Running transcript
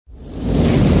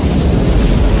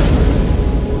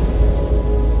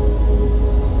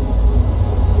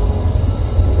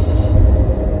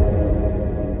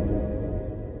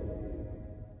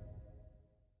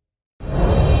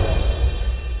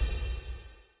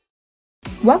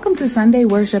Welcome to Sunday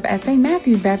worship at St.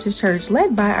 Matthew's Baptist Church,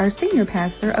 led by our senior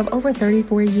pastor of over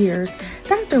 34 years,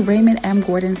 Dr. Raymond M.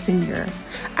 Gordon Sr.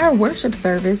 Our worship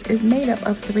service is made up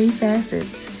of three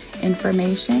facets: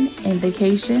 information,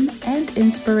 invocation, and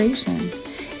inspiration.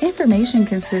 Information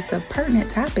consists of pertinent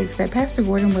topics that Pastor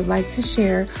Gordon would like to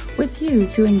share with you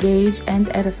to engage and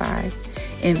edify.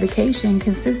 Invocation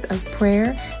consists of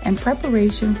prayer and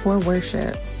preparation for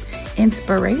worship.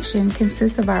 Inspiration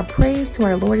consists of our praise to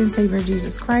our Lord and Savior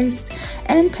Jesus Christ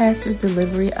and Pastor's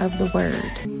delivery of the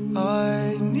word.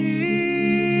 I need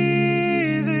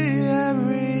thee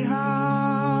every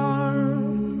hour,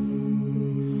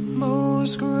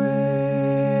 most gracious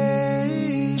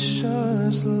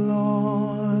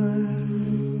Lord.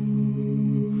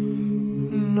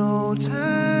 No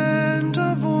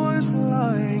tender voice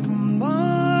like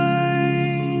mine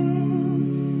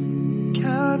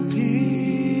can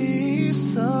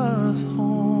peace of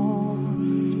home.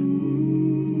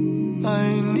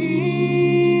 I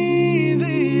need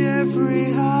thee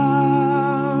every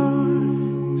hour,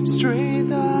 stray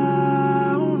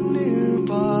thou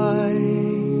nearby.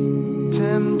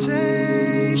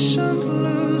 Temptations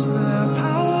lose their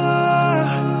power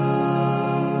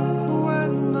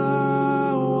when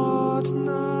thou art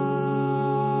nigh.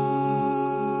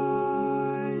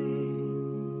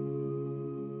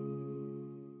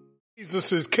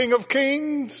 Jesus is King of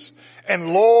Kings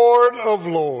and Lord of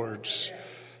Lords.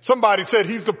 Somebody said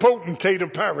he's the potentate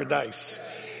of paradise.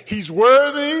 He's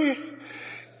worthy.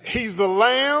 He's the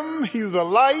Lamb. He's the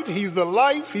light. He's the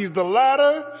life. He's the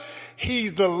ladder.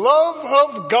 He's the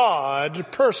love of God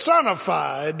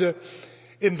personified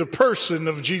in the person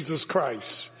of Jesus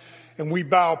Christ. And we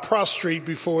bow prostrate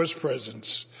before his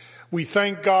presence. We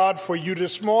thank God for you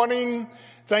this morning.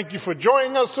 Thank you for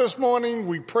joining us this morning.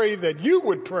 We pray that you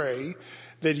would pray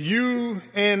that you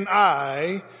and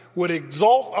I would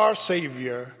exalt our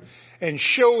Savior and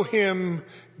show him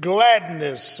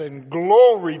gladness and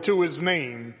glory to his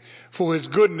name for his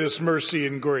goodness, mercy,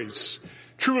 and grace.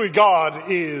 Truly, God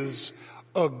is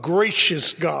a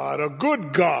gracious God, a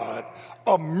good God,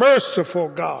 a merciful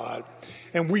God,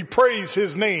 and we praise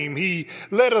his name. He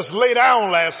let us lay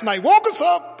down last night, woke us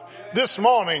up this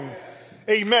morning,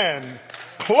 amen,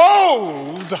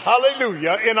 clothed,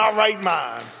 hallelujah, in our right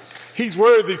mind. He's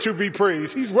worthy to be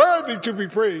praised. He's worthy to be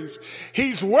praised.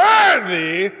 He's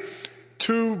worthy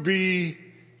to be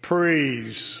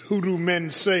praised. Who do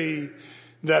men say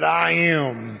that I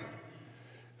am?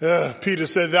 Peter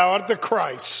said, thou art the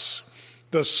Christ,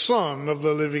 the Son of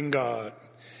the living God.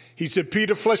 He said,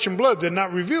 Peter, flesh and blood did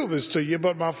not reveal this to you,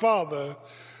 but my Father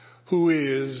who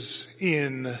is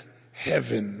in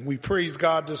heaven. We praise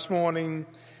God this morning.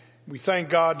 We thank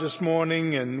God this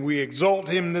morning and we exalt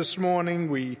him this morning.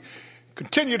 We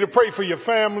continue to pray for your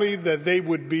family that they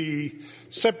would be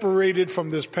separated from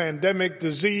this pandemic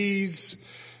disease,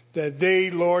 that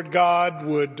they, Lord God,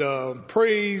 would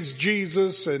praise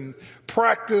Jesus and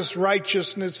practice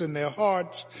righteousness in their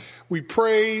hearts. We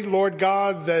pray, Lord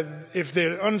God, that if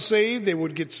they're unsaved, they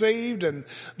would get saved and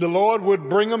the Lord would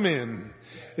bring them in.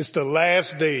 It's the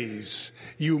last days.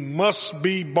 You must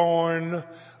be born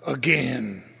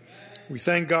again. We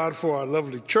thank God for our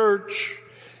lovely church,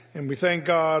 and we thank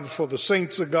God for the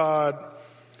saints of God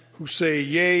who say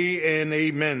yea and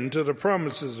amen to the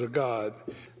promises of God.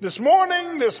 This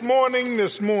morning,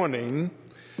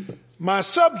 my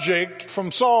subject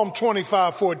from Psalm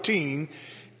 25:14,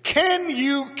 can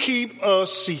you keep a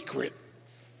secret?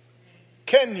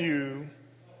 Can you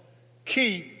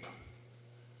keep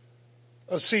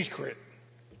a secret?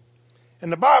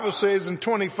 And the Bible says in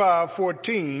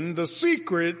 25:14, the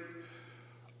secret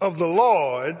of the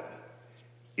Lord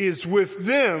is with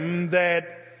them that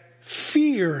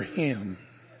fear him,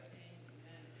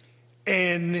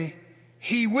 and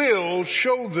he will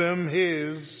show them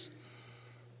his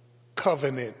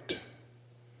covenant.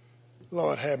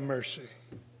 Lord have mercy.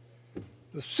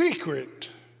 The secret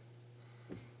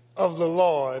of the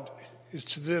Lord is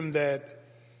to them that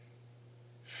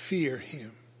fear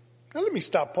him. Now let me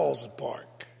stop, pause, and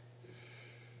park.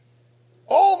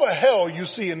 All the hell you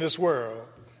see in this world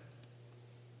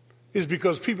is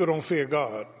because people don't fear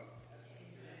God.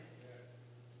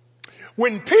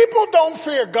 When people don't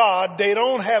fear God, they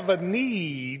don't have a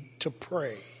need to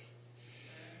pray.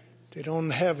 They don't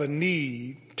have a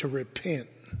need to repent.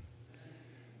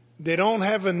 They don't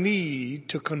have a need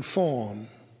to conform.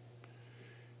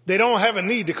 They don't have a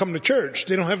need to come to church.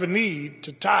 They don't have a need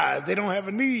to tithe. They don't have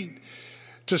a need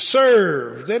to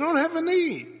serve. They don't have a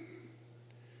need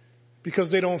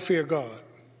because they don't fear God.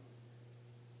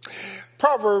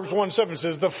 Proverbs 1:7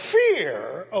 says, the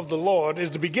fear of the Lord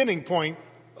is the beginning point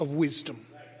of wisdom.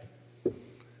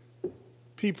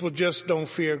 people just don't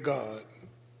fear God.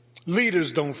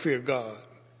 Leaders don't fear God.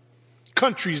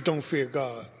 Countries don't fear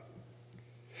God.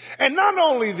 And not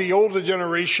only the older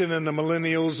generation and the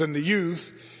millennials and the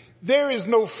youth, there is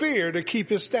no fear to keep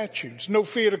his statutes, no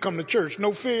fear to come to church,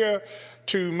 no fear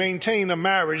to maintain a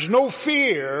marriage, no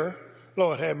fear,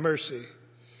 Lord have mercy,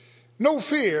 no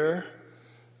fear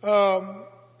to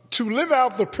live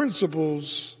out the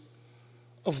principles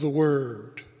of the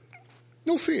word.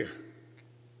 No fear.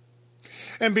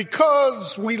 And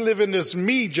because we live in this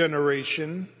me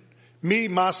generation, me,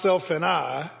 myself, and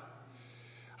I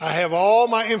have all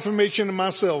my information in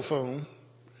my cell phone.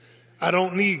 I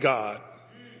don't need God.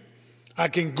 I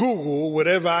can Google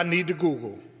whatever I need to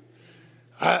Google.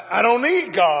 I don't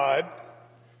need God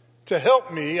to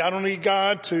help me. I don't need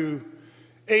God to,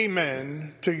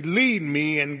 amen, to lead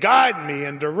me and guide me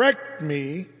and direct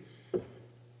me.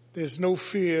 There's no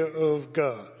fear of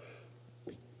God.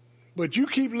 But you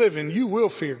keep living, you will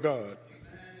fear God.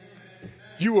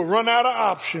 You will run out of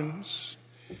options,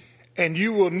 and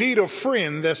you will need a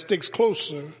friend that sticks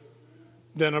closer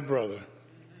than a brother.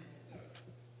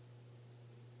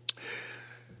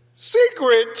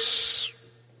 Secrets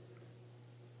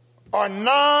are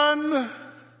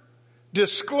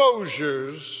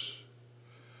non-disclosures,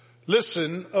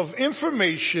 listen, of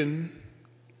information,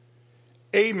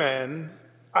 amen,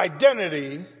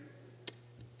 identity,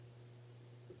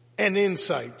 and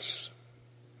insights.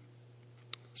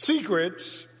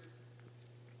 Secrets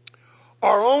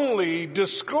are only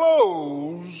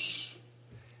disclosed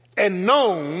and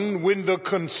known when the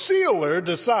concealer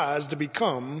decides to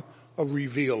become a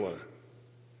revealer.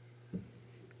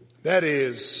 That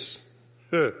is,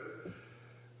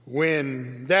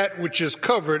 when that which is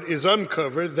covered is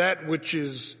uncovered, that which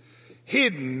is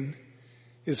hidden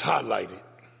is highlighted.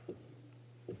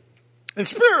 And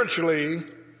spiritually,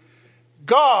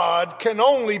 God can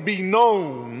only be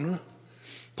known.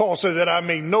 Paul said that I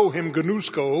may know him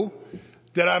gnosko,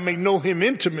 that I may know him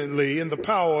intimately in the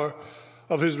power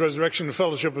of his resurrection and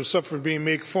fellowship of suffering, being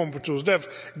made conformable to his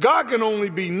death. God can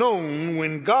only be known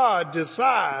when God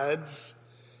decides,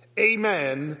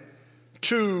 amen,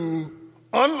 to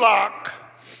unlock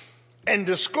and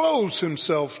disclose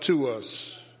himself to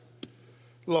us.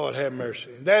 Lord have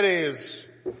mercy. That is,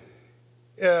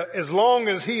 as long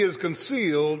as he is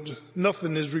concealed,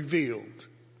 nothing is revealed.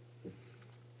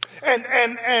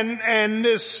 And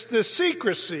this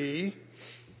secrecy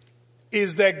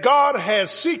is that God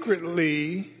has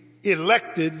secretly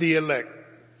elected the elect.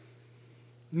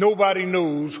 Nobody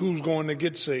knows who's going to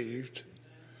get saved.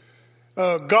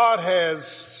 God has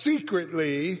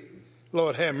secretly,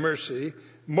 Lord have mercy,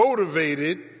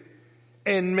 motivated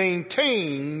and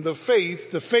maintained the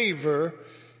faith, the favor,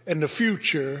 and the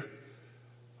future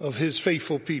of his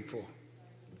faithful people.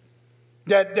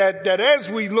 That as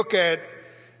we look at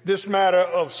this matter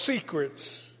of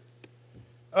secrets,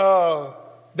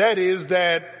 that is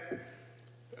that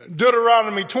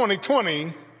Deuteronomy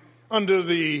 20:20, under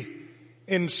the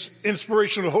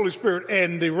inspiration of the Holy Spirit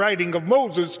and the writing of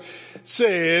Moses,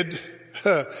 said,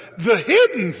 the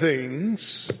hidden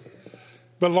things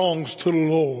belongs to the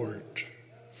Lord,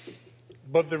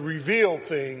 but the revealed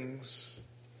things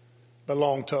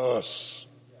belong to us.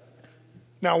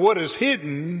 Now, what is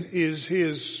hidden is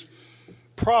his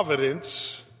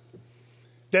providence.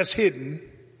 That's hidden.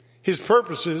 His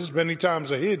purposes many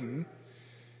times are hidden.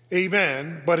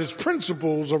 Amen. But his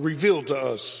principles are revealed to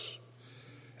us.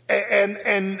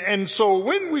 And so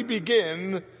when we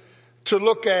begin to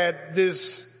look at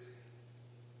this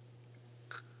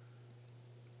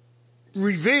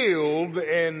revealed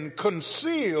and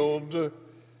concealed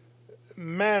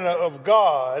manner of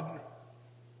God,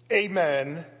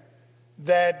 amen,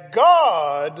 that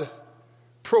God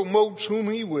promotes whom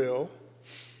he will.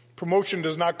 Promotion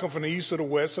does not come from the east or the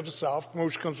west or the south.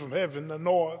 Promotion comes from heaven, the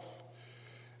north.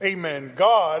 Amen.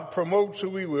 God promotes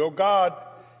who he will. God,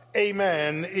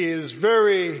 amen, is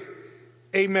very,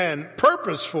 amen,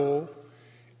 purposeful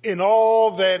in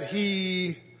all that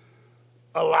he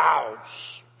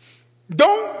allows.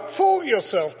 Don't fool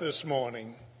yourself this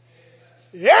morning.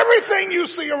 Everything you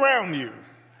see around you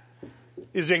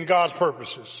is in God's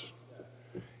purposes.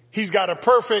 He's got a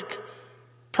perfect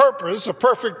purpose, a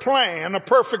perfect plan, a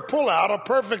perfect pullout, a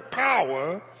perfect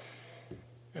power,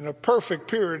 and a perfect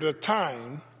period of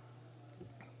time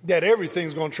that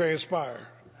everything's going to transpire.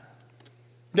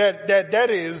 This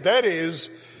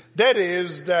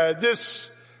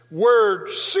word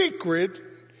secret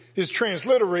is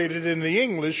transliterated in the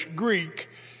English, Greek,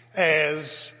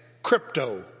 as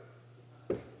crypto,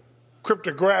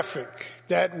 cryptographic,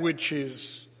 that which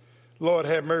is, Lord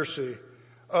have mercy,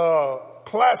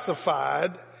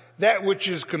 classified that which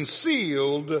is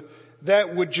concealed,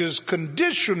 that which is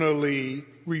conditionally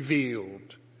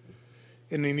revealed.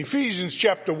 And in Ephesians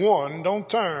chapter 1, don't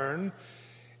turn,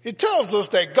 it tells us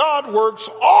that God works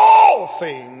all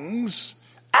things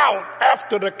out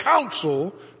after the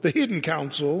counsel, the hidden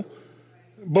counsel,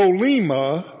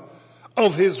 bolema,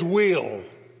 of his will.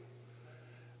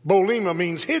 Bolema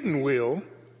means hidden will.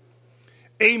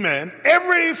 Amen.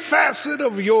 Every facet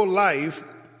of your life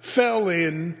fell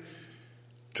in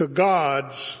to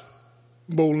God's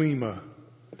bolema.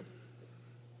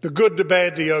 The good, the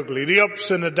bad, the ugly, the ups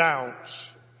and the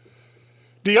downs.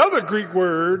 The other Greek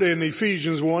word in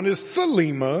Ephesians 1 is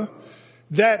thelema,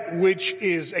 that which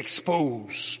is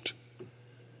exposed.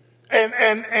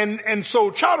 And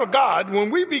so, child of God, when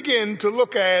we begin to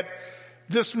look at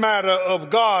this matter of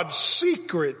God's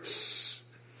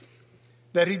secrets,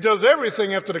 that he does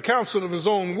everything after the counsel of his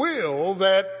own will,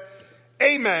 that,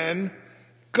 amen,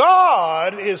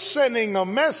 God is sending a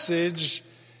message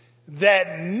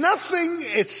that nothing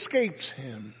escapes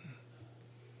him.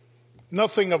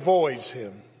 Nothing avoids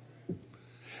him.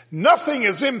 Nothing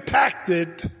is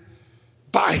impacted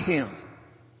by him.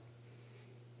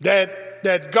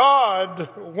 That God,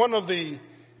 one of the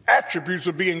attributes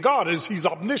of being God is he's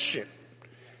omniscient.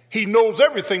 He knows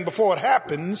everything before it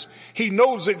happens. He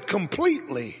knows it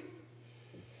completely.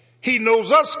 He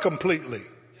knows us completely.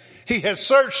 He has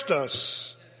searched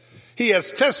us. He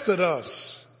has tested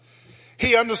us.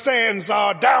 He understands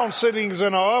our downsittings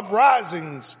and our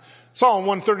uprisings. Psalm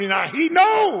 139. He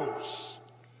knows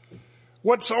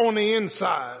what's on the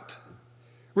inside,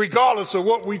 regardless of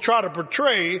what we try to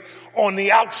portray on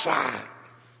the outside.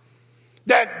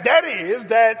 That is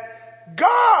that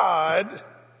God,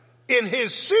 in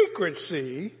his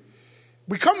secrecy,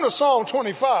 we come to Psalm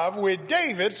 25 where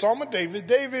David, Psalm of David,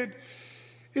 David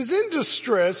is in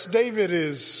distress. David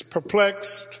is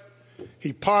perplexed.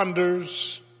 He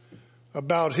ponders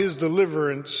about his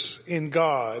deliverance in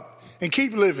God. And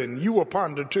keep living. You will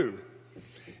ponder too.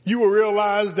 You will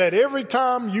realize that every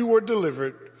time you were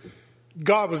delivered,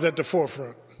 God was at the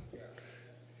forefront.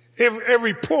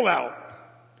 Every pullout,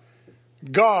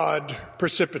 God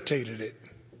precipitated it.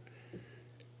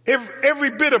 Every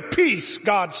bit of peace,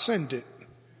 God sent it.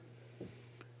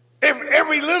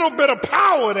 Every little bit of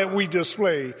power that we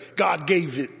display, God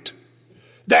gave it.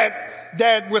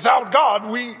 That without God,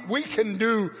 we can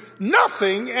do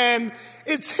nothing. And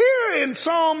it's here in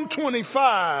Psalm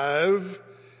 25,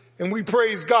 and we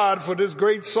praise God for this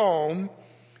great psalm,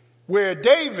 where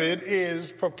David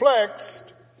is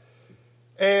perplexed,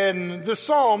 and the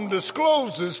psalm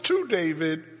discloses to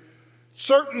David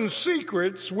certain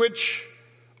secrets which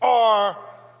are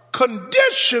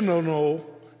conditional.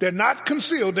 They're not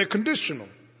concealed, they're conditional.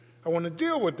 I want to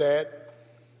deal with that,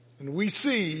 and we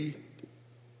see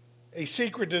a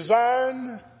secret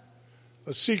design,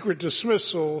 a secret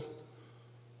dismissal,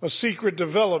 a secret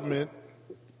development,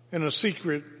 and a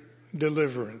secret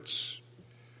deliverance.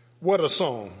 What a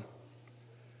psalm.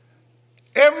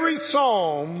 Every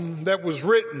psalm that was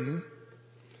written,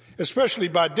 especially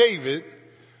by David,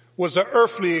 was an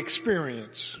earthly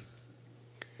experience.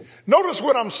 Notice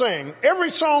what I'm saying. Every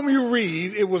psalm you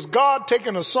read, it was God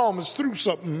taking a psalmist through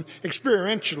something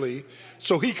experientially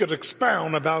so he could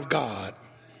expound about God.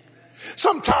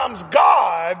 Sometimes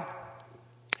God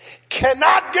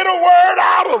cannot get a word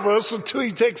out of us until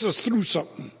he takes us through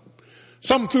something.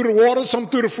 Some through the water, some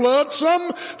through the flood,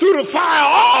 some through the fire,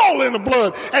 all in the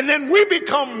blood. And then we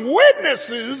become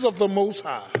witnesses of the Most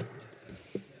High.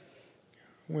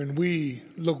 When we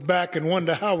look back and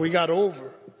wonder how we got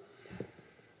over.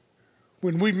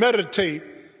 When we meditate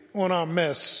on our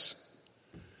mess.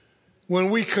 When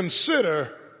we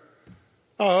consider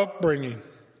our upbringing.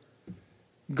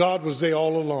 God was there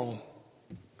all along.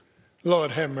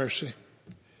 Lord have mercy.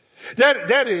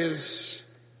 That is,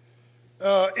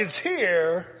 it's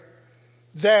here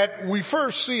that we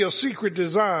first see a secret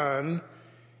design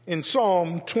in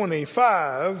Psalm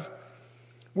 25,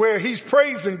 where he's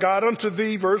praising God unto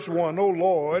thee, verse 1, O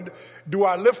Lord, do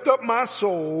I lift up my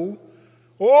soul.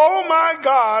 Oh my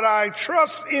God, I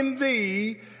trust in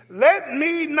thee. Let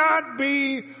me not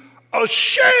be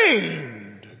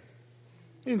ashamed.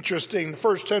 Interesting, the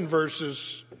first 10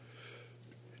 verses,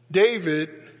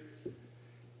 David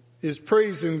is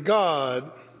praising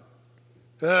God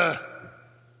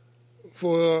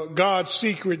for God's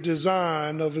secret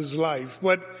design of his life.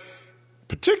 But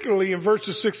particularly in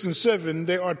verses 6 and 7,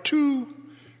 there are two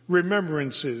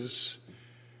remembrances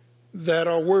that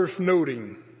are worth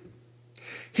noting.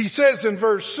 He says in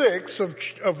verse 6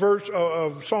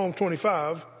 of Psalm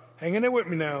 25, hang in there with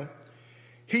me now.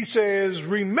 He says,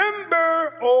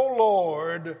 remember, O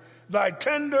Lord, thy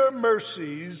tender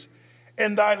mercies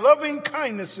and thy loving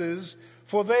kindnesses,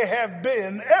 for they have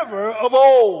been ever of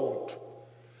old.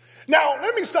 Now,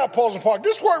 let me stop, pause, and park.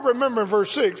 This word remember in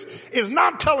verse 6 is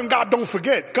not telling God don't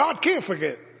forget. God can't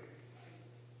forget.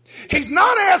 He's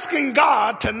not asking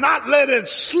God to not let it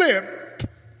slip.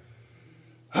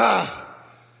 Don't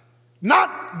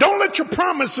let your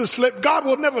promises slip. God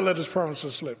will never let his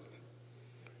promises slip.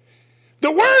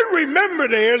 The word remember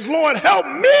there is, Lord, help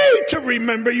me to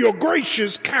remember your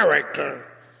gracious character.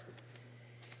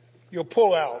 You'll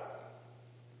pull out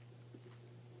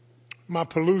my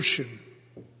pollution,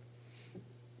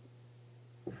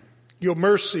 your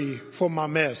mercy for my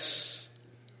mess.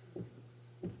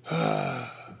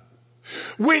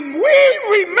 When we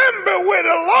remember where the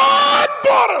Lord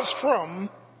brought us from,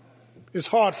 it's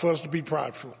hard for us to be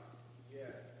prideful.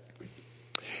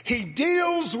 He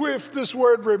deals with this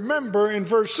word remember in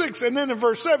verse 6, and then in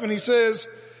verse 7 he says,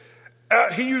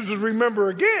 he uses remember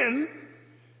again.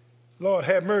 Lord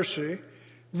have mercy.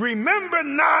 Remember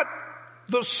not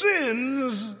the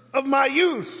sins of my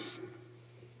youth.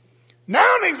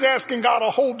 Now he's asking God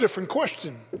a whole different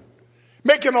question,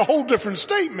 making a whole different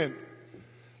statement.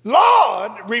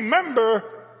 Lord, remember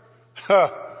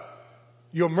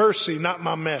your mercy, not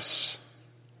my mess.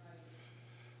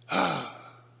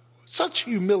 Such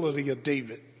humility of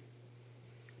David.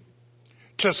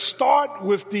 To start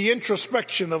with the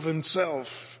introspection of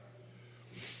himself.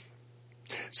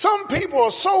 Some people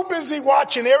are so busy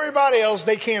watching everybody else,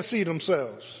 they can't see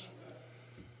themselves.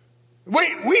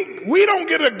 We don't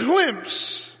get a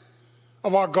glimpse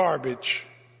of our garbage.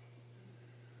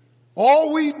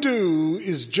 All we do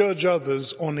is judge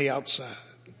others on the outside.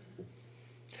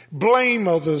 Blame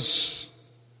others.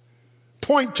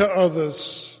 Point to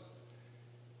others.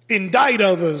 Indict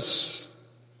others.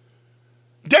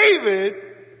 David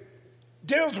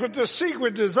deals with the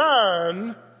secret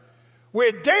design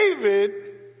where David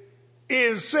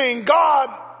is saying, God,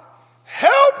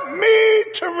 help me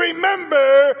to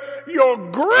remember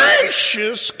your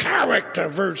gracious character,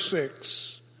 verse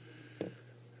 6.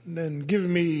 And then give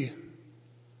me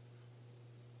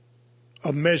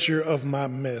a measure of my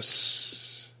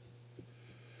mess.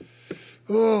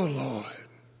 Oh, Lord.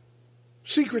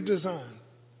 Secret design.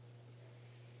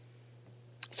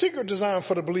 Secret design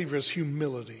for the believer is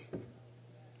humility.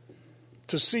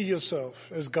 To see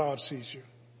yourself as God sees you.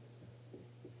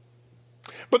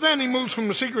 But then he moves from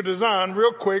the secret design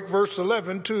real quick, verse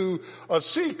 11, to a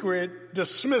secret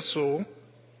dismissal.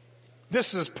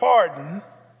 This is pardon.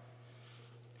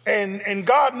 And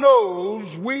God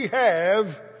knows we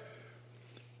have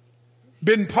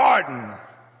been pardoned.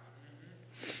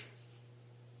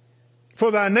 For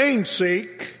thy name's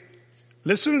sake,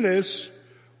 listen to this,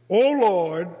 O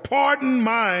Lord, pardon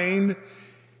mine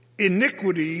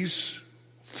iniquities,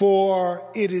 for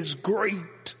it is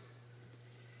great.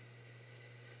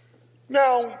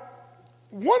 Now,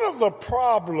 one of the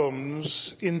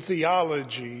problems in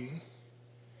theology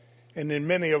and in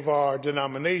many of our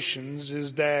denominations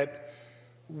is that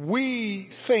we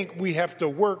think we have to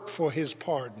work for his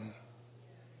pardon.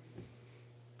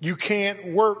 You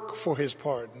can't work for his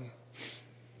pardon.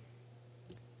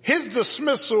 His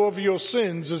dismissal of your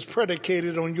sins is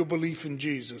predicated on your belief in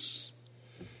Jesus.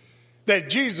 That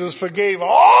Jesus forgave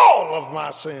all of my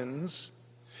sins,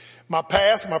 my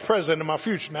past, my present, and my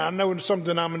future. Now, I know some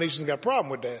denominations got a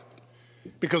problem with that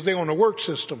because they're on a work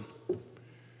system.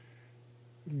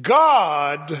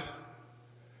 God,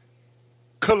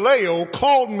 Kaleo,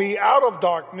 called me out of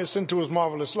darkness into his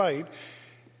marvelous light.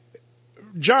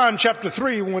 John chapter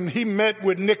 3, when he met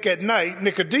with Nick at night,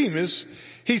 Nicodemus,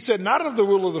 he said, not of the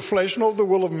will of the flesh, nor the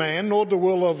will of man, nor the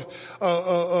will of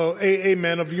a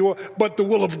man of your, but the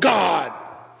will of God.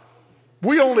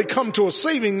 We only come to a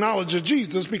saving knowledge of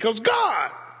Jesus because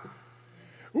God.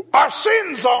 Our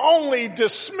sins are only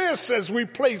dismissed as we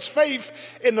place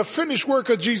faith in the finished work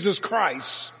of Jesus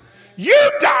Christ.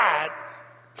 You died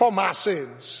for my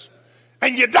sins,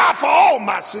 and you died for all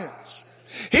my sins.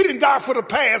 He didn't die for the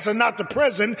past and not the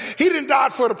present. He didn't die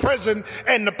for the present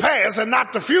and the past and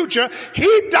not the future.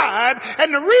 He died,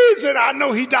 and the reason I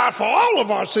know he died for all of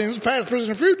our sins, past,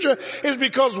 present, and future, is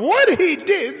because what he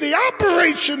did, the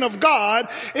operation of God,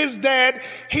 is that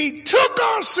he took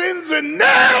our sins and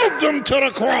nailed them to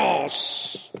the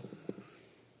cross.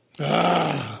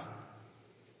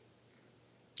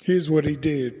 Here's what he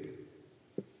did.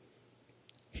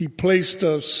 He placed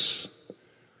us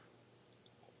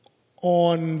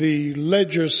on the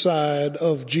ledger side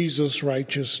of Jesus'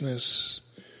 righteousness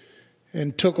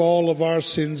and took all of our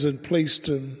sins and placed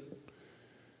them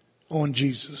on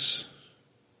Jesus.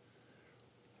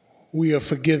 We are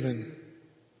forgiven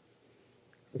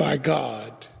by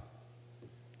God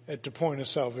at the point of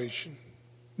salvation.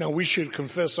 Now, we should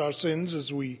confess our sins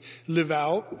as we live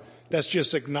out. That's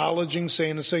just acknowledging,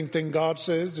 saying the same thing God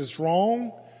says is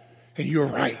wrong, and you're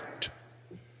right.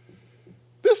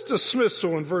 This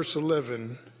dismissal in verse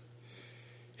 11,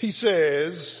 he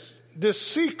says, this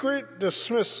secret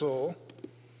dismissal,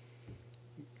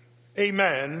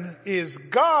 amen, is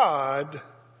God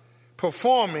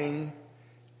performing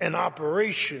an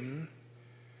operation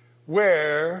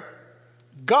where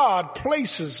God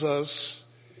places us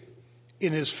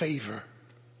in his favor.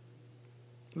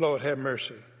 Lord have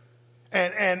mercy.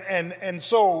 And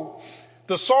so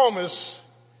the psalmist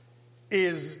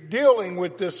is dealing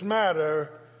with this matter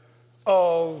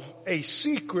of a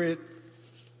secret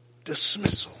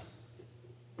dismissal.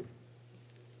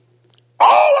 All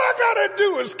I gotta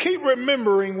do is keep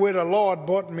remembering where the Lord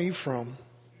brought me from,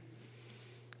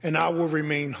 and I will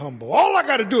remain humble. All I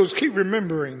gotta do is keep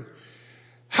remembering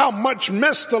how much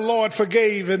mess the Lord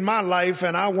forgave in my life,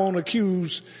 and I won't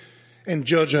accuse and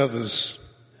judge others.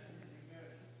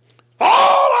 All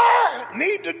I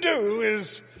need to do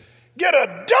is get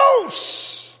a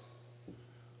dose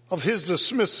of his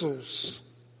dismissals,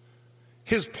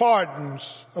 his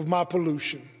pardons of my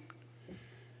pollution,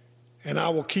 and I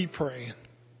will keep praying.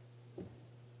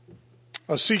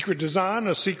 A secret design,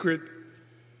 a secret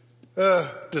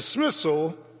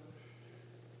dismissal,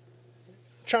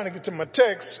 trying to get to my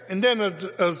text, and then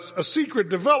a secret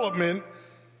development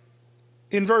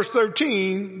in verse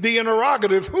 13, the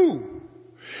interrogative who.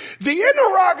 The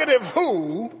interrogative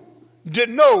who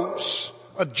denotes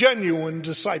a genuine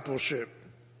discipleship.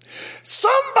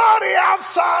 Somebody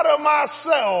outside of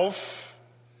myself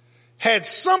had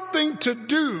something to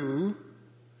do,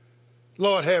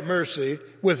 Lord have mercy,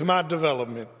 with my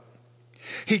development.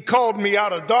 He called me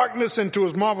out of darkness into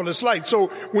his marvelous light. So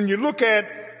when you look at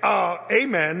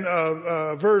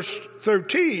verse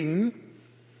 13,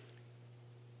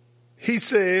 he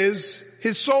says,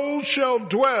 his soul shall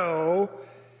dwell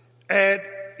at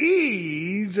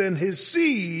ease, and his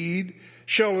seed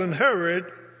shall inherit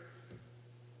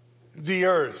the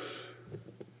earth.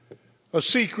 A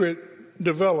secret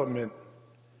development.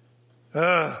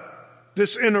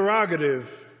 This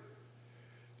interrogative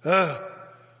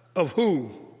of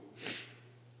who?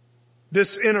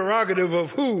 This interrogative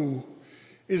of who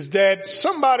is that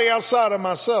somebody outside of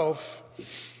myself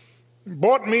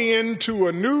brought me into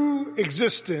a new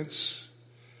existence.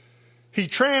 He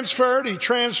transferred, he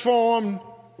transformed,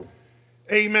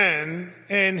 amen,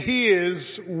 and he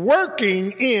is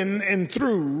working in and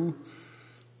through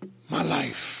my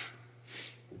life.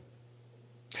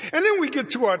 And then we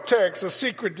get to our text, a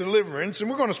secret deliverance, and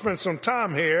we're going to spend some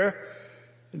time here.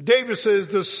 David says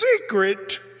the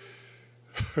secret,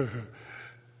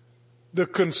 the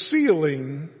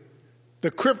concealing,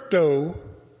 the crypto,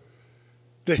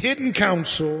 the hidden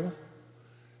counsel,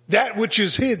 that which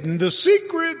is hidden, the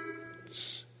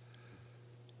secrets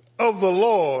of the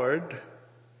Lord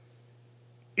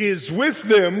is with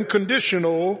them,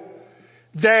 conditional,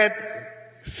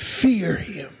 that fear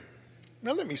him.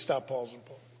 Now let me stop, pause and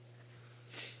pause.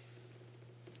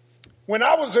 When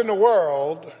I was in the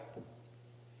world,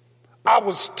 I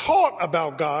was taught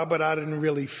about God, but I didn't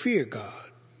really fear God.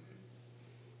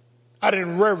 I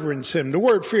didn't reverence him. The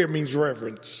word fear means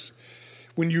reverence.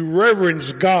 When you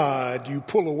reverence God, you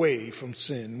pull away from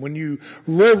sin. When you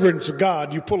reverence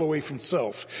God, you pull away from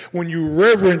self. When you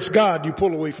reverence God, you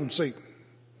pull away from Satan.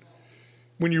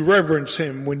 When you reverence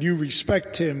him, when you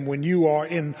respect him, when you are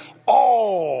in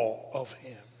awe of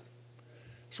him.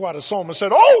 That's why the psalmist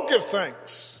said, oh, give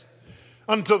thanks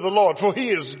unto the Lord, for he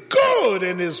is good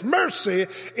and his mercy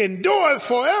endureth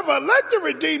forever. Let the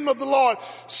redeemed of the Lord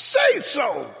say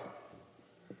so.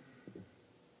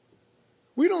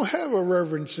 We don't have a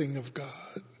reverencing of God.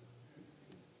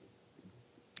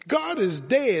 God is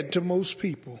dead to most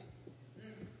people.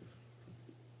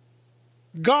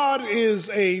 God is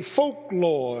a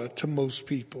folklore to most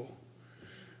people.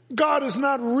 God is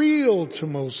not real to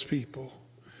most people.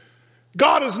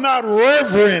 God is not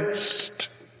reverenced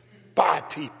by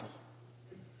people.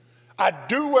 I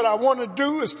do what I want to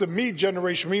do. It's the me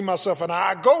generation, me, myself, and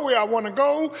I go where I want to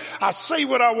go. I say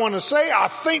what I want to say. I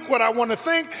think what I want to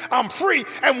think. I'm free.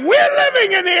 And we're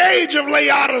living in the age of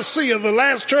Laodicea, the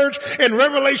last church in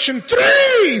Revelation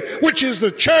 3, which is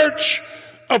the church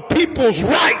of people's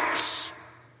rights.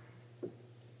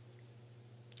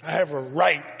 I have a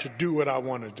right to do what I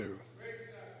want to do.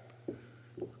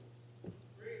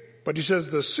 But he says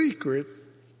the secret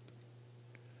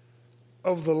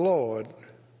of the Lord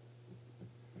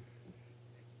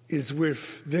is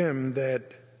with them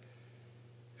that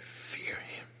fear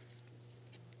him.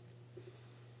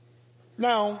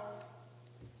 Now,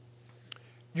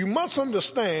 you must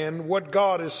understand what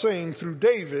God is saying through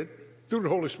David, through the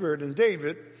Holy Spirit in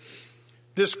David.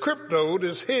 This crypto,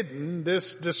 this hidden,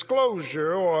 this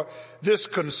disclosure, or this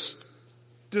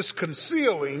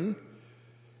concealing,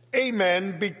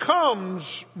 amen,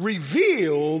 becomes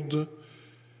revealed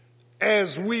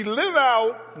as we live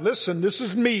out, listen, this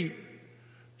is me,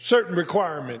 certain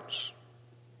requirements.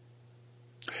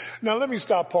 Now let me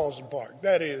stop, pause, and park.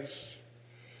 That is,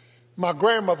 my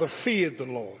grandmother feared the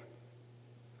Lord.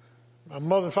 My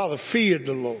mother and father feared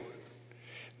the Lord.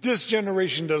 This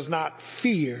generation does not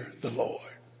fear the Lord.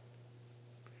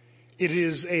 It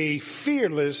is a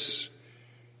fearless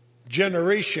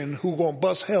generation who gonna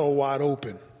bust hell wide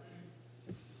open.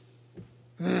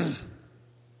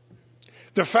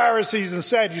 The Pharisees and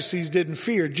Sadducees didn't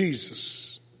fear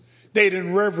Jesus. They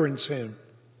didn't reverence him.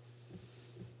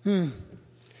 In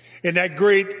that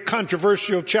great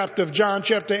controversial chapter of John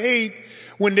chapter 8,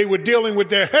 when they were dealing with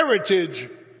their heritage,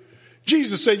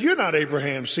 Jesus said, you're not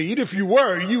Abraham's seed. If you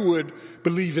were, you would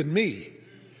believe in me.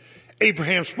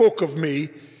 Abraham spoke of me,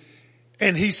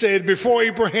 and he said, before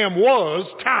Abraham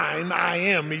was time, I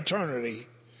am eternity.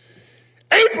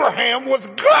 Abraham was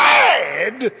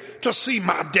glad to see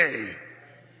my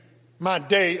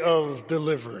day of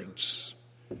deliverance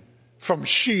from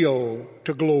Sheol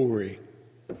to glory.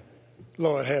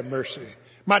 Lord have mercy.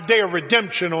 My day of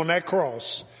redemption on that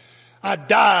cross. I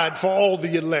died for all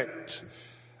the elect.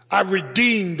 I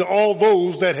redeemed all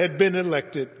those that had been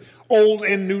elected, Old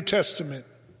and New Testament.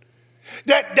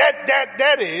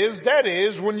 That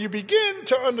is when you begin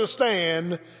to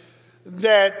understand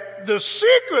that the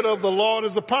secret of the Lord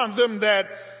is upon them that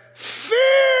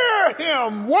fear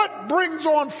him. What brings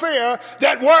on fear?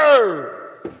 That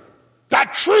word,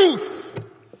 that truth.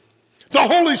 The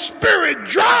Holy Spirit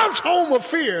drives home a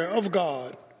fear of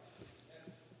God.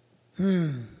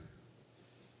 We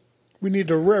need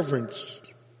to reverence.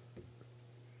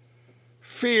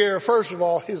 Fear, first of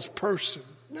all, his person.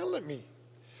 Now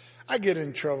I get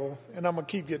in trouble, and I'm going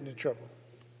to keep getting in trouble.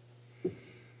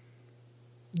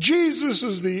 Jesus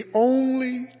is the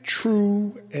only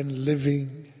true and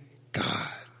living God.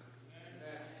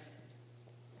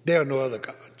 There are no other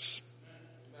gods.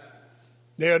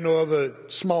 There are no other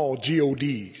small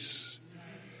gods.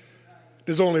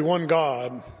 There's only one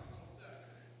God,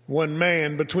 one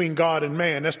man between God and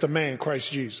man. That's the man,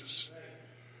 Christ Jesus.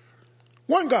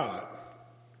 One God.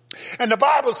 And the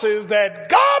Bible says that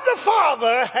God the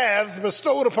Father hath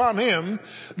bestowed upon him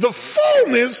the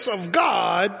fullness of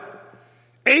God.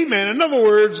 Amen. In other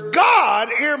words, God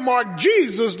earmarked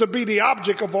Jesus to be the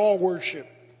object of all worship.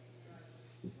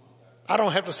 I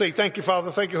don't have to say, thank you,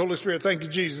 Father, thank you, Holy Spirit, thank you,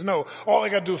 Jesus. No, all I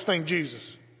got to do is thank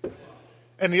Jesus.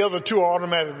 And the other two are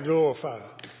automatically glorified.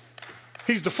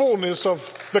 He's the fullness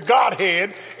of the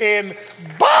Godhead in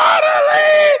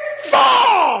bodily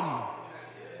form.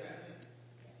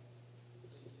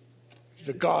 He's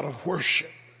the God of worship.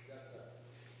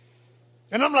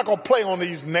 And I'm not going to play on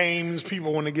these names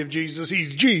people want to give Jesus.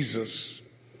 He's Jesus.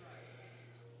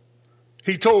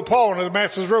 He told Paul on the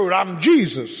Damascus Road, I'm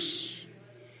Jesus,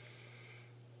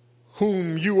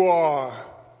 whom you are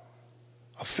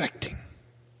affecting.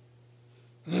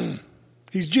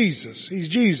 He's Jesus. He's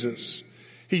Jesus.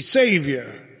 He's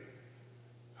Savior.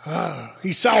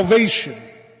 He's salvation.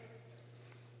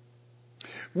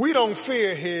 We don't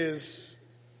fear his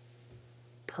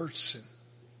person.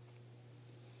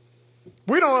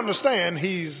 We don't understand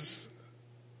he's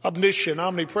omniscient,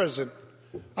 omnipresent,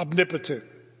 omnipotent.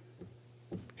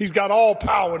 He's got all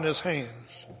power in his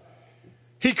hands.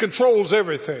 He controls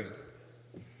everything.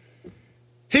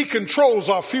 He controls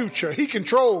our future. He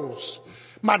controls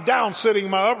my down sitting,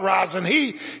 my uprising.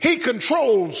 He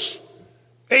controls,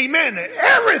 amen,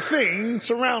 everything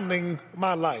surrounding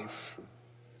my life.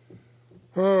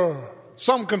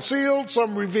 Some concealed,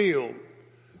 some revealed.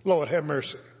 Lord have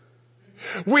mercy.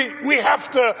 We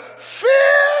have to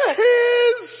fear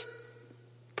his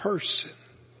person.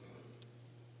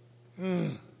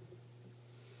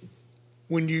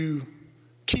 When you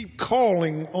keep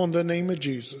calling on the name of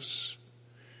Jesus,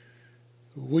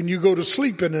 when you go to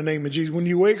sleep in the name of Jesus, when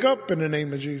you wake up in the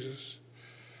name of Jesus,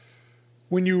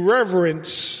 when you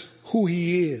reverence who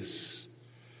he is.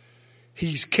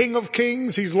 He's King of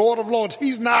Kings. He's Lord of Lords.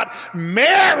 He's not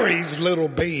Mary's little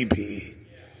baby.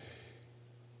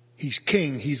 He's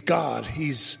King. He's God.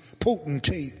 He's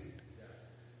potentate.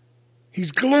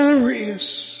 He's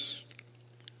glorious.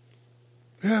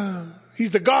 Yeah.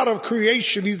 He's the God of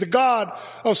creation. He's the God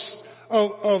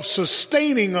of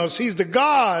sustaining us. He's the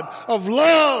God of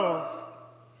love.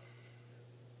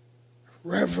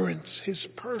 Reverence his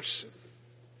person.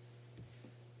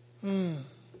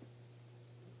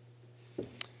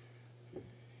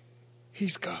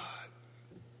 He's God.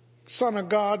 Son of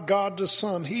God, God the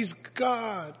Son. He's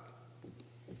God.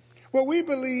 Well, we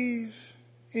believe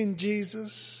in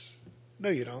Jesus. No,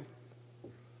 you don't.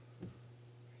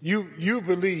 You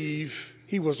believe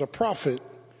he was a prophet,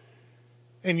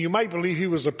 and you might believe he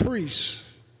was a priest,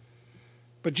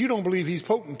 but you don't believe he's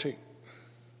potentate.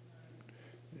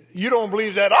 You don't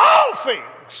believe that all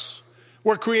things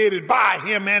were created by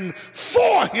him and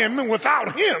for him, and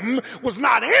without him was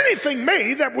not anything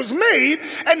made that was made.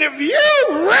 And if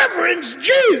you reverence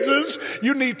Jesus,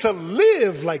 you need to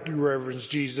live like you reverence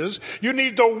Jesus. You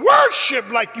need to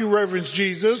worship like you reverence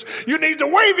Jesus. You need to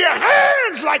wave your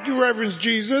hands like you reverence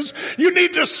Jesus. You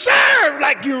need to serve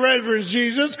like you reverence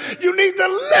Jesus. You need to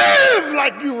live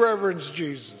like you reverence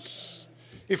Jesus.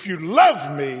 If you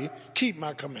love me, keep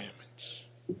my commandments.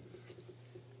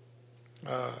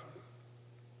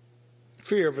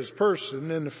 Fear of his person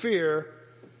and the fear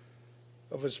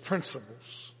of his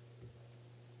principles.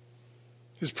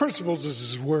 His principles is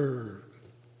his word.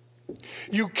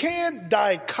 You can't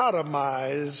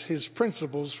dichotomize his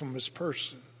principles from his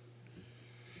person.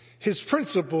 His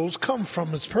principles come from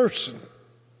his person.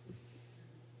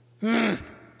 That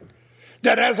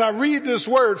as I read this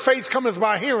word, faith cometh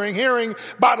by hearing, hearing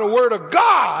by the word of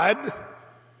God.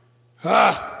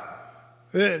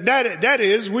 That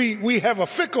is, we have a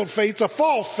fickle faith, a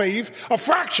false faith, a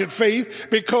fractured faith,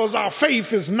 because our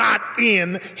faith is not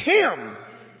in him.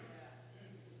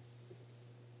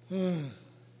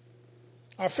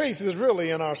 Our faith is really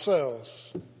in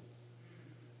ourselves.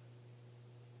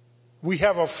 We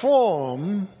have a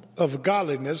form of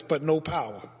godliness, but no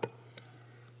power.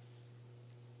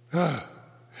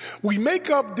 We make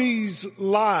up these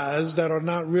lies that are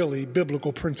not really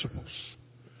biblical principles.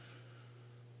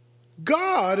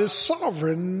 God is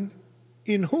sovereign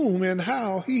in whom and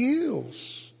how he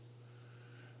heals.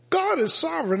 God is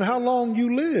sovereign how long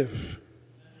you live.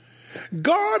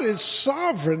 God is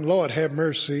sovereign, Lord have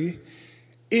mercy,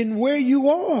 in where you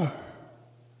are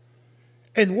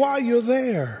and why you're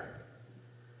there.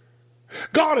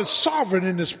 God is sovereign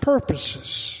in his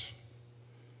purposes.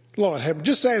 Lord have mercy.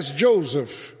 Just ask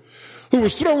Joseph, who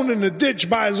was thrown in the ditch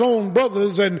by his own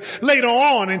brothers, and later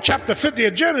on in chapter 50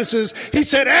 of Genesis, he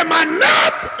said, am I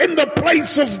not in the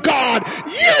place of God?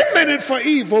 You meant it for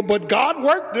evil, but God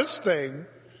worked this thing.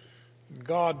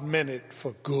 God meant it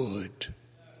for good.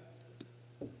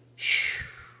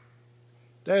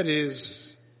 That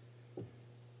is,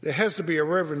 there has to be a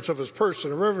reverence of his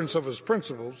person, a reverence of his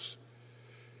principles,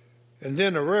 and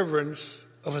then a reverence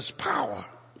of his power.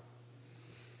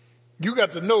 You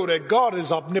got to know that God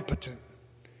is omnipotent.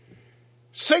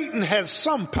 Satan has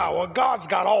some power. God's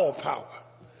got all power.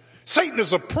 Satan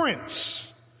is a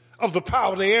prince of the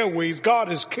power of the airways.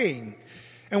 God is king.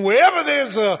 And wherever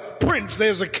there's a prince,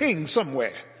 there's a king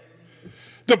somewhere.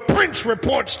 The prince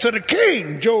reports to the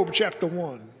king, Job chapter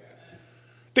 1.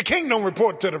 The king don't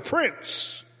report to the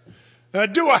prince. Now,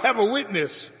 do I have a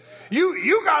witness?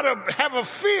 You got to have a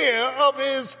fear of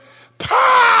his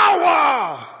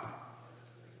power.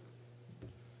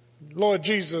 Lord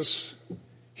Jesus,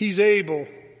 he's able.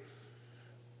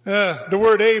 The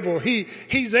word able,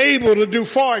 he's able to do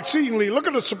far exceedingly, look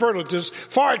at the superlatives,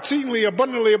 far exceedingly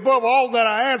abundantly above all that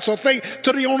I ask or think,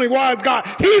 to the only wise God.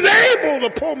 He's able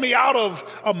to pull me out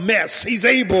of a mess. He's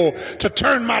able to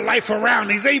turn my life around.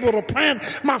 He's able to plant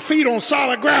my feet on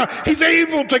solid ground. He's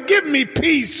able to give me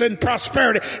peace and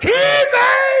prosperity. He's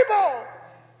able.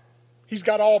 He's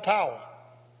got all power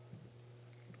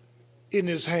in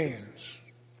his hands.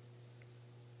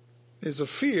 Is a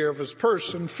fear of his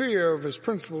person, fear of his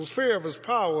principles, fear of his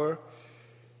power,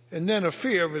 and then a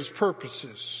fear of his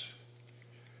purposes.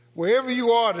 Wherever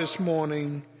you are this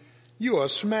morning, you are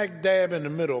smack dab in the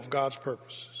middle of God's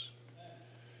purposes.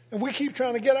 And we keep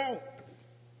trying to get out.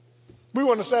 We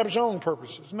want to establish our own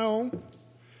purposes. No.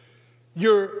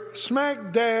 You're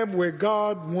smack dab where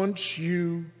God wants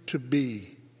you to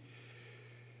be.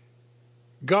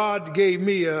 God gave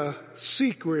me a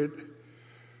secret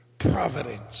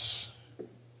providence.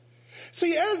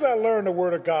 See, as I learn the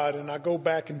word of God and I go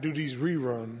back and do these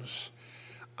reruns,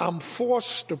 I'm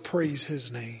forced to praise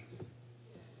his name.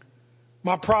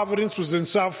 My providence was in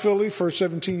South Philly. First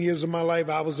 17 years of my life,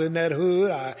 I was in that hood.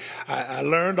 I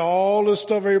learned all the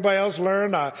stuff everybody else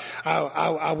learned.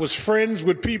 I was friends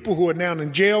with people who are now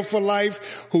in jail for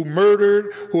life, who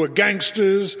murdered, who are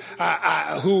gangsters,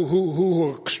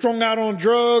 who were strung out on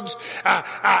drugs.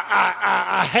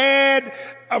 I had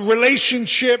a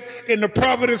relationship in the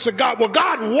providence of God. Well,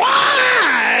 God,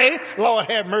 why? Lord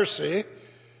have mercy.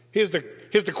 Here's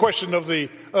the question of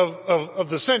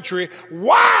the century.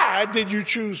 Why did you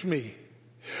choose me?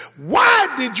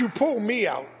 Why did you pull me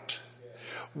out?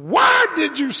 Why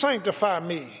did you sanctify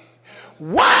me?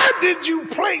 Why did you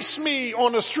place me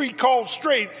on a street called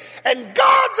straight? And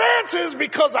God's answer is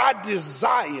because I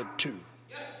desired to.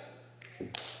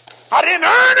 I didn't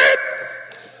earn it.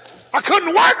 I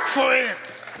couldn't work for it.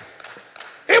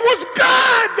 It was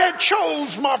God that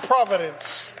chose my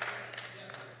providence.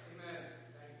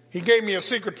 He gave me a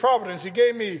secret providence. He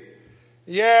gave me,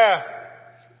 a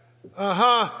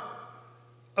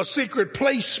secret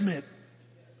placement.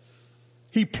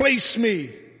 He placed me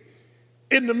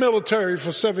in the military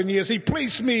for 7 years. He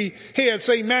placed me here at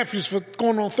St. Matthew's for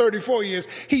going on 34 years.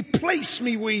 He placed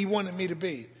me where he wanted me to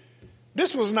be.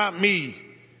 This was not me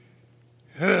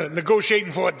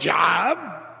negotiating for a job.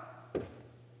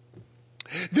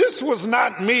 This was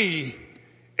not me,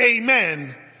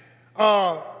 amen,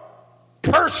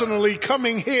 personally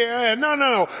coming here. And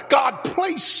no. God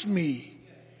placed me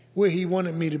where he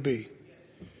wanted me to be.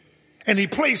 And he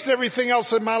placed everything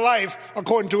else in my life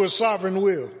according to his sovereign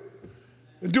will.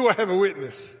 Do I have a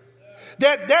witness?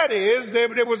 That is,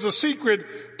 there was a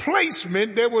secret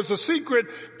placement. There was a secret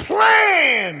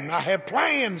plan. I have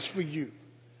plans for you.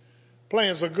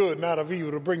 Plans are good, not of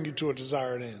evil, to bring you to a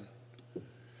desired end.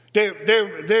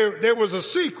 There was a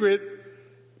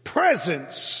secret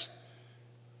presence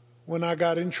when I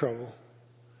got in trouble,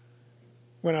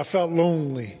 when I felt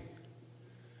lonely,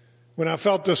 when I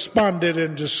felt despondent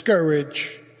and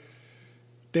discouraged.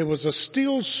 There was a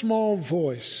still small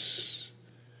voice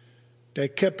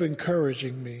that kept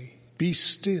encouraging me. Be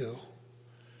still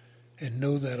and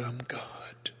know that I'm God.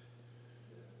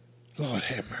 Lord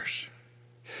have mercy.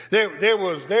 There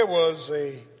was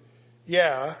a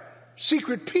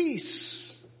secret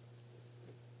peace.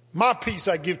 My peace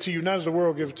I give to you, not as the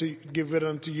world give it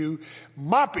unto you.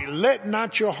 My peace. Let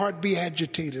not your heart be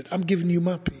agitated. I'm giving you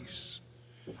my peace.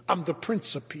 I'm the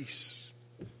Prince of Peace.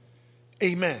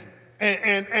 Amen.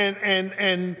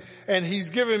 And he's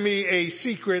given me a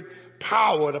secret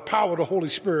power, the power of the Holy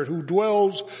Spirit who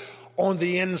dwells on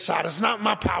the inside. It's not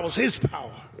my power, it's his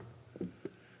power.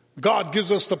 God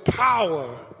gives us the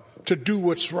power to do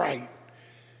what's right.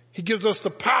 He gives us the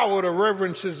power to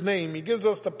reverence his name. He gives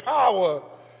us the power,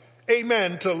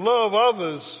 amen, to love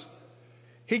others.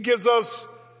 He gives us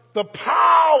the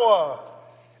power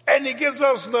and he gives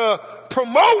us the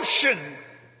promotion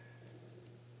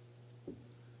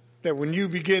that when you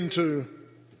begin to,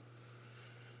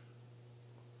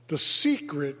 the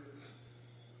secret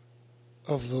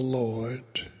of the Lord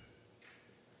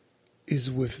is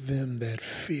with them that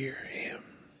fear him.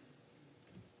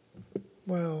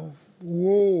 Well,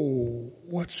 whoa,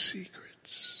 what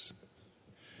secrets?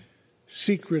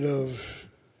 Secret of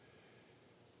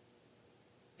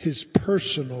his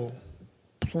personal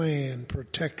plan,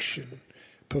 protection,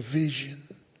 provision,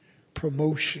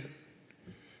 promotion,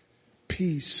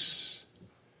 peace,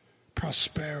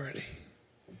 prosperity.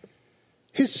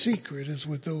 His secret is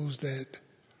with those that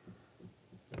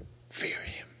fear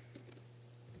him.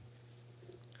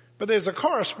 But there's a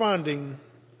corresponding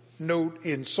note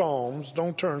in Psalms.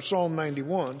 Don't turn, Psalm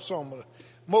 91, Psalm of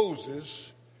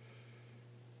Moses,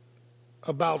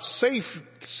 about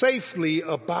safely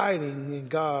abiding in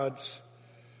God's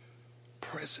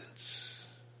presence.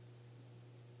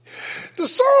 The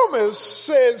psalmist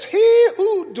says, he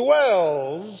who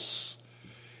dwells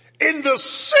in the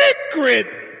secret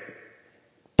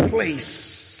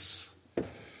place,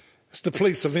 it's the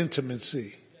place of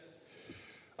intimacy,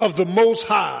 of the Most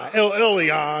High, El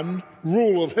Elyon,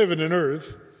 rule of heaven and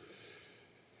earth,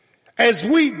 as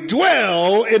we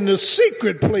dwell in the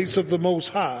secret place of the Most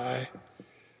High,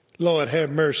 Lord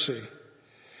have mercy.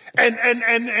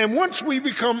 And once we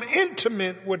become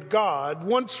intimate with God,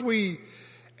 once we,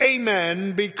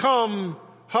 amen, become,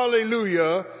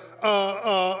 hallelujah,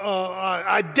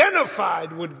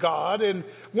 identified with God, and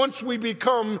once we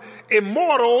become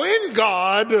immortal in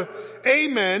God,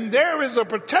 amen, there is a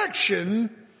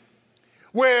protection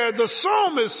where the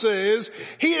psalmist says,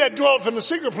 he that dwelleth in the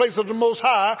secret place of the Most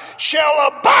High shall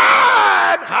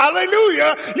abide.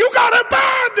 Hallelujah. You got to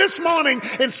abide this morning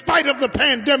in spite of the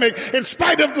pandemic, in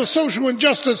spite of the social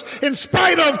injustice, in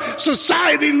spite of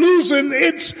society losing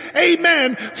its,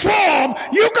 amen, form.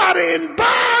 You got to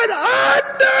abide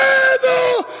under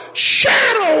the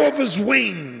shadow of his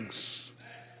wings.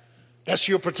 That's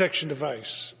your protection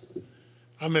device.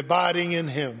 I'm abiding in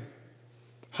him.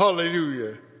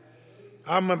 Hallelujah.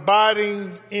 I'm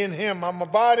abiding in him. I'm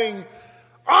abiding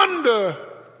under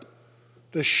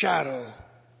the shadow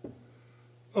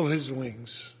of his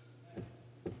wings.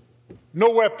 No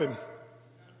weapon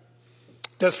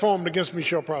that's formed against me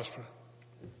shall prosper.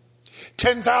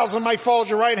 10,000 might fall at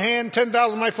your right hand,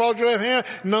 10,000 might fall at your left hand,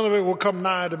 none of it will come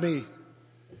nigh to me.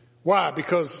 Why?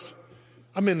 Because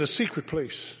I'm in the secret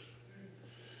place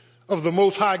of the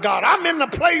Most High God. I'm in the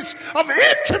place of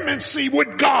intimacy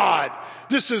with God.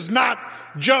 This is not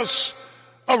just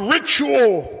a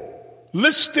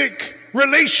ritualistic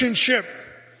relationship.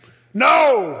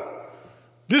 No,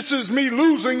 this is me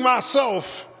losing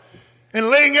myself and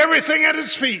laying everything at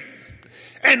his feet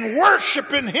and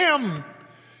worshiping him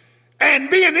and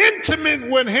being intimate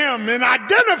with him and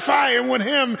identifying with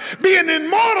him, being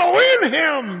immortal in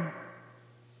him.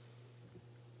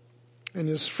 And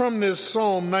it's from this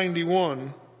Psalm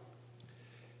 91.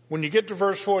 When you get to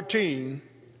verse 14,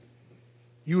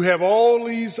 you have all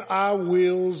these I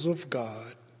wills of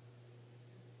God.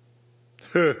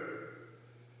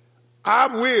 I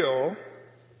will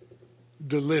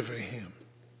deliver him.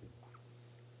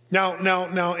 Now,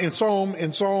 in Psalm,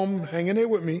 hanging there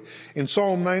with me, in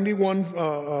Psalm 91,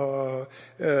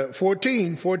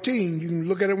 14, you can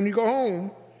look at it when you go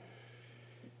home.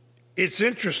 It's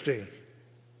interesting.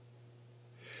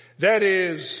 That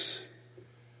is,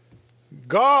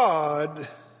 God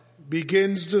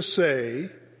begins to say,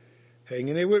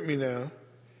 hanging there with me now,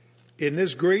 in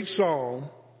this great psalm,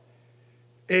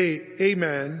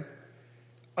 amen,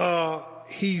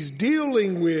 he's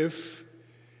dealing with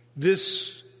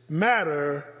this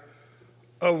matter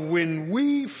of when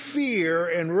we fear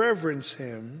and reverence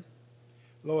him,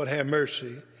 Lord have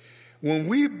mercy, when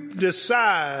we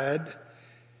decide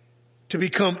to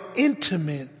become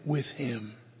intimate with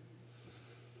him.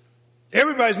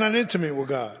 Everybody's not intimate with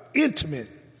God. Intimate.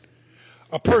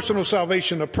 A personal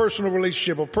salvation, a personal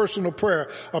relationship, a personal prayer,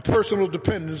 a personal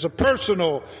dependence, a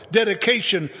personal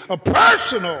dedication, a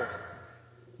personal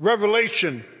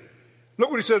revelation. Look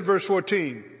what he said in verse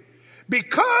 14.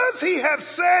 Because he hath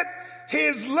set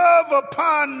his love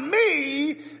upon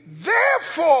me,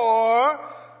 therefore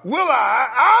will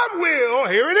I will,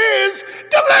 here it is,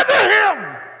 deliver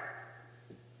him.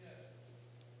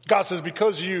 God says,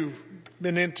 because you've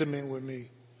been intimate with me,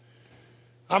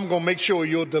 I'm going to make sure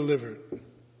you're delivered.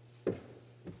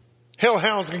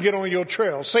 Hellhounds can get on your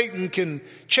trail. Satan can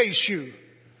chase you.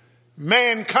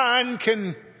 Mankind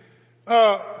can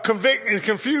convict and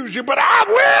confuse you, but I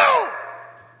will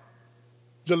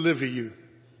deliver you.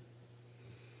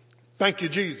 Thank you,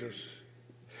 Jesus.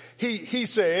 He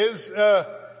says,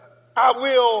 I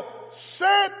will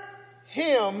set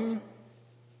him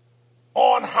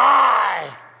on high.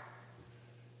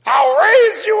 I'll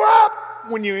raise you up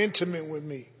when you're intimate with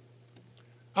me.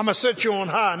 I'm going to set you on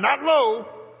high, not low.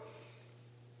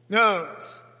 No.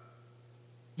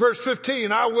 Verse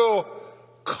 15, I will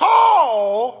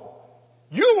call,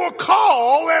 you will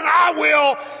call, and I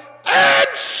will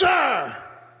answer.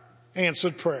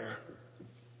 Answered prayer.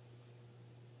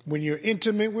 When you're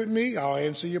intimate with me, I'll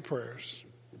answer your prayers.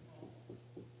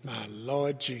 My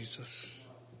Lord Jesus.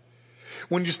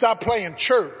 When you stop playing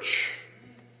church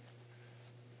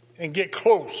and get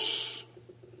close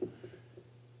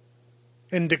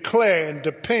and declare and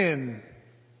depend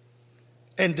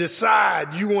and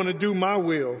decide you want to do my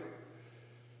will,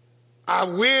 I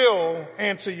will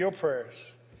answer your prayers.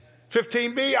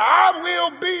 15b, I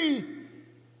will be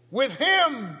with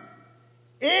him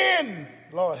in,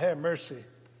 Lord have mercy,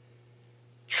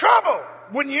 trouble.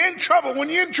 When you're in trouble, when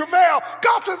you're in travail,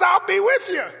 God says, I'll be with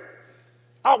you.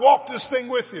 I'll walk this thing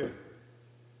with you.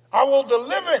 I will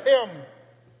deliver him.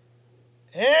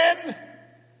 And,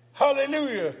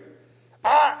 hallelujah,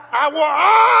 I will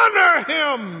honor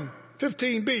him.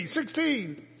 15b,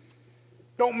 16.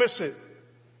 Don't miss it.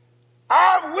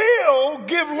 I will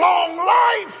give long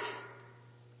life.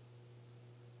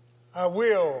 I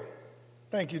will,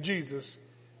 thank you, Jesus,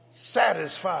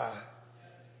 satisfy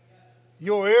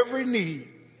your every need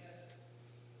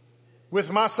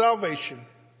with my salvation.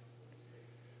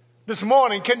 This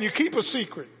morning, can you keep a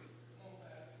secret?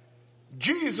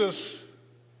 Jesus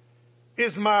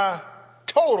is my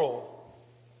total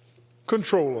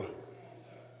controller.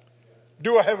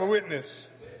 Do I have a witness?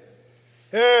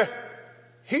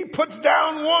 He puts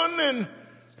down one and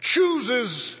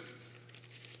chooses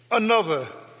another.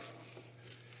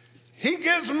 He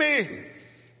gives me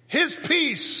his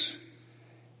peace.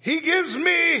 He gives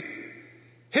me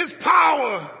his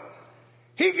power.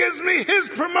 He gives me his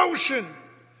promotion.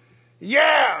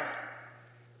 Yeah.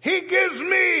 He gives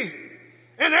me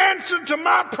an answer to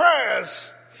my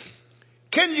prayers.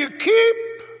 Can you keep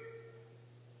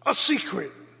a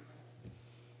secret?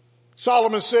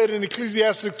 Solomon said in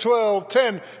Ecclesiastes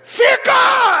 12:10, fear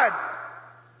God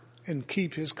and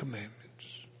keep his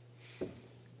commandments.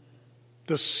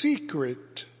 The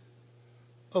secret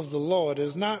of the Lord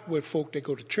is not with folk that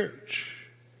go to church.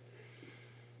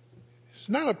 It's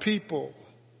not a people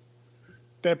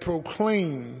that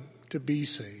proclaim to be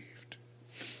saved.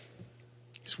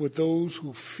 is with those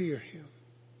who fear him.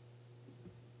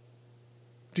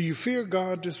 Do you fear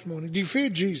God this morning? Do you fear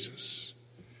Jesus?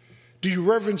 Do you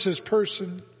reverence his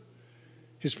person,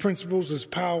 his principles, his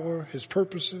power, his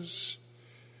purposes?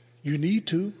 You need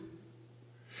to.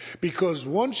 Because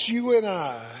once you and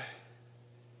I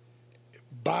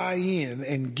buy in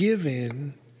and give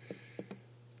in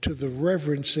to the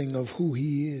reverencing of who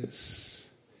he is,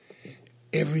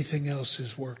 everything else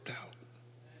is worked out.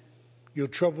 Your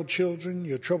troubled children,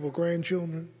 your troubled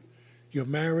grandchildren, your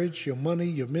marriage, your money,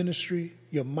 your ministry,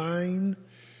 your mind,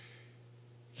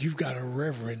 you've got to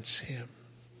reverence him.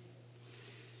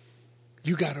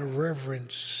 You got to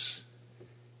reverence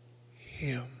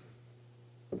him.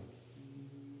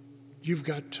 You've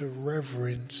got to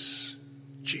reverence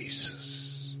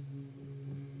Jesus.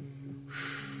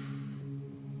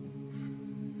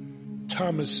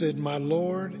 Thomas said, my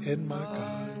Lord and my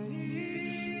God.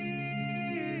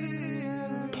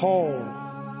 Paul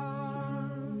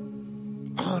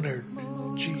honored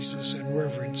Jesus and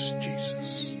reverenced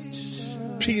Jesus.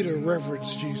 Peter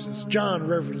reverenced Jesus. John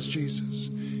reverenced Jesus.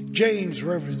 James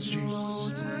reverenced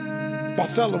Jesus.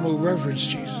 Bartholomew reverenced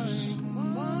Jesus.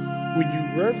 When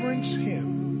you reverence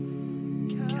him,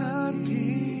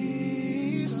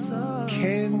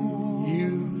 can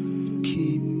you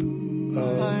keep a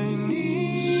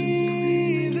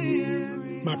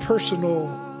secret? My personal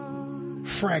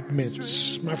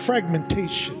fragments, my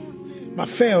fragmentation, my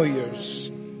failures,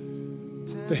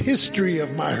 the history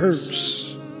of my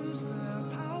hurts.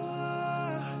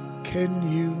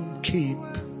 Can you keep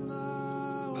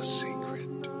a secret?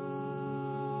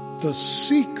 The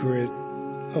secret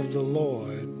of the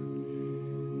Lord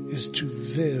is to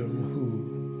them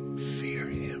who fear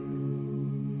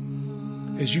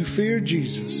him. As you fear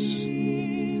Jesus,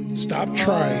 stop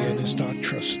trying and start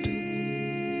trusting.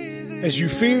 As you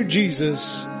fear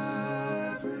Jesus,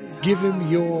 give him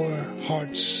your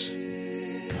heart's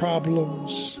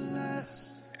problems.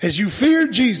 As you fear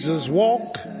Jesus, walk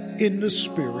in the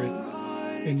Spirit,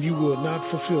 and you will not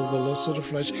fulfill the lust of the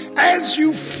flesh. As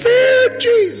you fear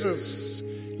Jesus,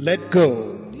 let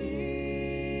go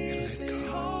and let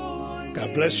God.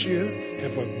 God bless you.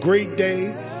 Have a great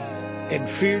day and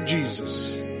fear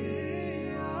Jesus.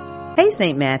 Hey,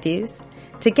 St. Matthews.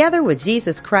 Together with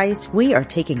Jesus Christ, we are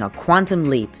taking a quantum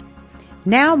leap.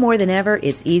 Now more than ever,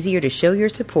 it's easier to show your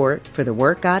support for the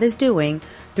work God is doing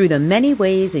through the many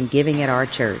ways in giving at our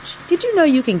church. Did you know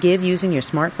you can give using your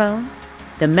smartphone?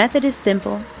 The method is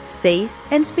simple, safe,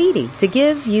 and speedy. To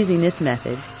give using this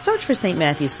method, search for St.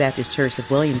 Matthew's Baptist Church of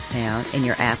Williamstown in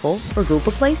your Apple or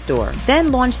Google Play Store.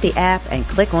 Then launch the app and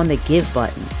click on the Give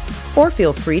button. Or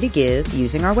feel free to give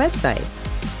using our website.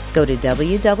 Go to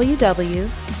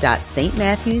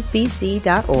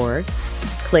www.stmatthewsbc.org,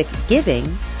 click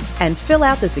Giving, and fill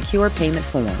out the secure payment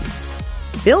form.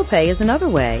 Bill Pay is another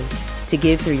way to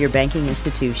give through your banking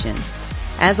institution.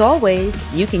 As always,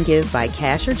 you can give by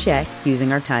cash or check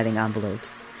using our tithing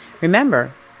envelopes.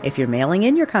 Remember, if you're mailing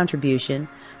in your contribution,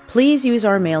 please use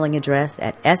our mailing address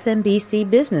at SMBC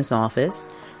Business Office,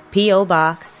 P.O.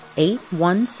 Box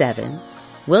 817,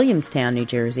 Williamstown, New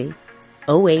Jersey,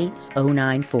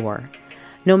 08094.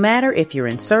 No matter if you're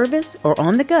in service or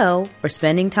on the go or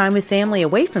spending time with family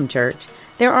away from church,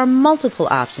 there are multiple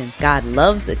options. God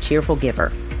loves a cheerful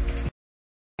giver.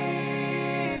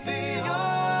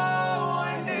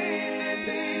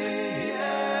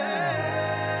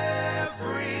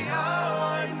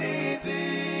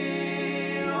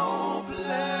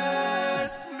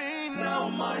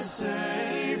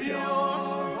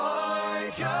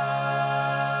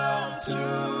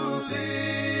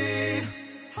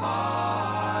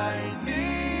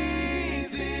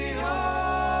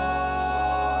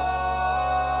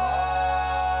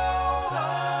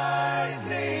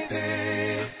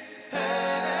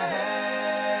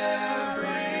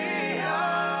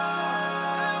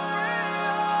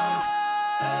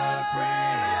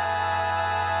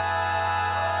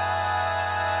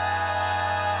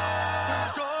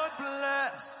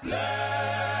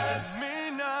 Bless me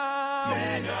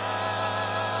now.